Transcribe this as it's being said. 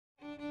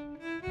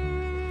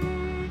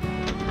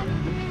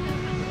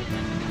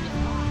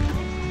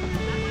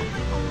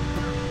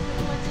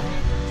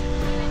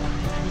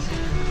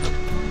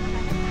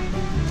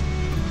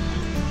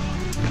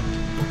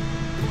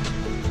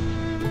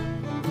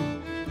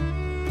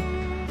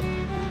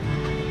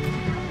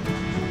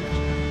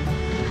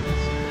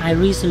I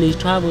recently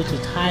traveled to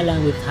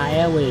Thailand with Thai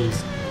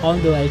Airways.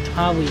 Although I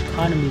travel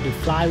economy, the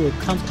flights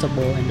were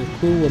comfortable and the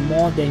crew were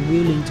more than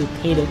willing to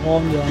cater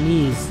all your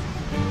needs.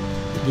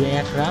 The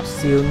aircraft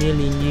still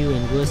nearly new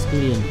and was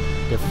clean.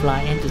 The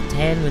flight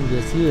entertainment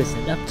was used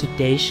and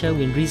up-to-date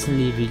showing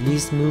recently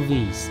released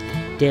movies.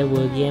 There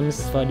were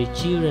games for the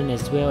children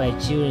as well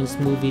as children's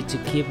movies to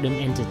keep them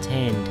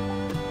entertained.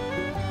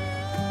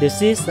 The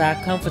seats are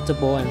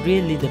comfortable and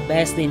really the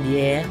best in the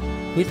air,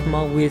 with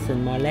more width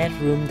and more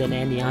legroom than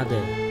any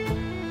other.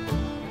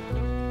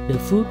 The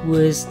food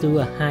was to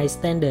a high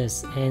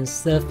standards and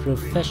served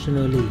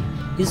professionally.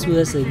 This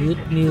was a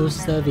good meal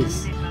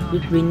service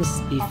with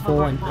drinks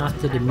before and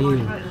after the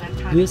meal,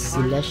 with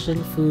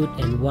selection food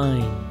and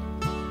wine.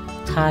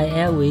 Thai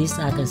Airways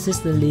are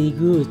consistently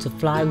good to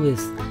fly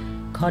with,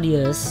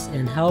 courteous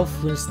and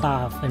helpful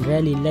staff and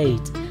rarely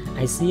late.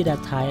 I see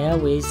that Thai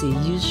Airways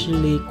is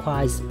usually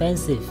quite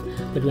expensive,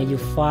 but when you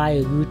find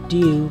a good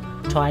deal,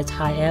 try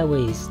Thai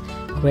Airways.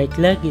 Great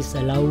luggage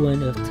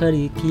allowance of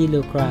 30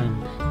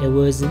 kg. There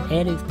wasn't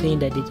anything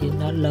that they did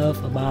not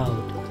love about.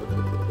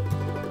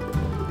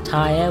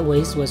 Thai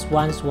Airways was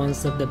once one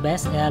of the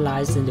best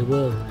airlines in the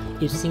world.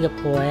 If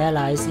Singapore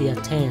Airlines is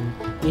a 10,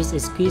 with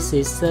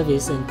exquisite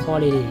service and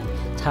quality,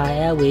 Thai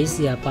Airways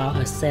is about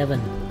a 7.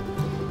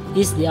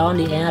 It's the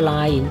only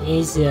airline in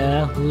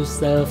Asia who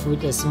serves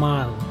with a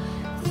smile.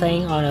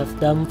 Thank all of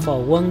them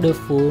for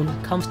wonderful,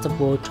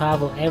 comfortable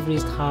travel every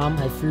time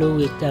I flew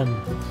with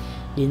them.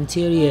 The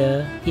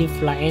interior,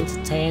 in-flight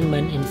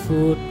entertainment and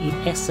food is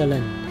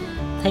excellent.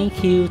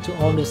 Thank you to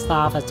all the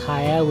staff at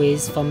Thai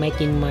Airways for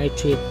making my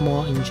trip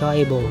more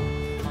enjoyable.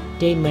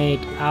 They made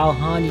our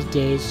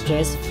holiday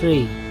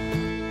stress-free.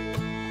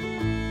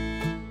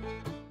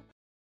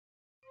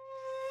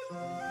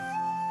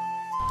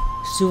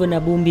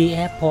 Suvarnabhumi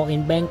Airport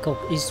in Bangkok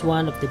is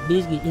one of the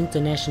biggest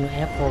international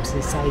airports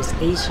in Southeast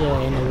Asia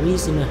and a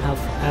regional hub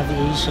for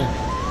aviation.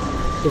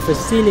 The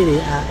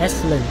facilities are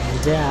excellent and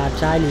there are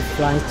daily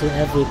flights to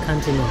every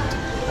continent.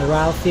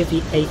 Around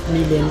 58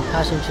 million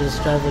passengers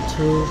travel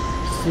through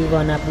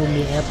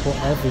Suvarnabhumi Airport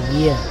every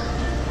year.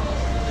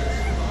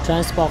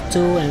 Transport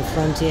to and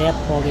from the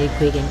airport is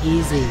quick and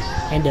easy,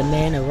 and the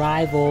main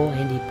arrival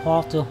and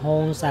departure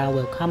halls are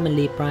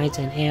welcomingly bright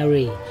and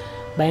airy.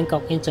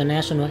 Bangkok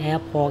International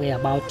Airport is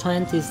about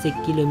 26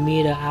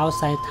 km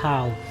outside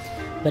town,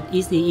 but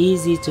it's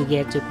easy to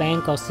get to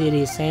Bangkok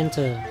city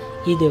center,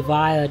 either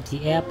via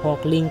the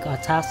airport link or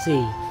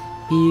taxi.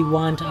 Be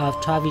one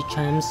of traffic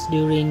jams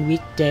during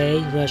weekday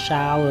rush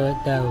hour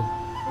though.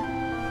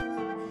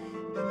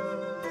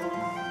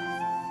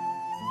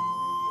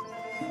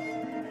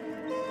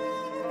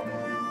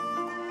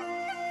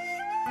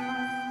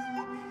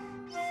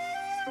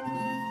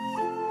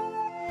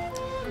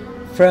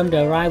 From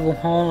the arrival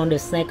hall on the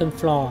second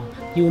floor,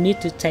 you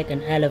need to take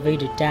an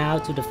elevator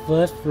down to the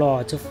first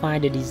floor to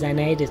find the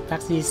designated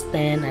taxi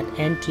stand at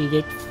entry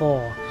gate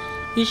 4.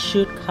 It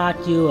should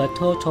cost you a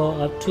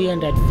total of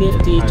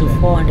 350 to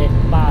 400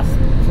 baht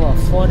for a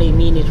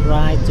 40-minute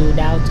ride to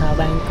downtown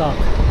Bangkok.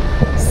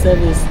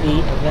 Service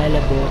is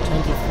available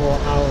 24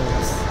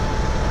 hours.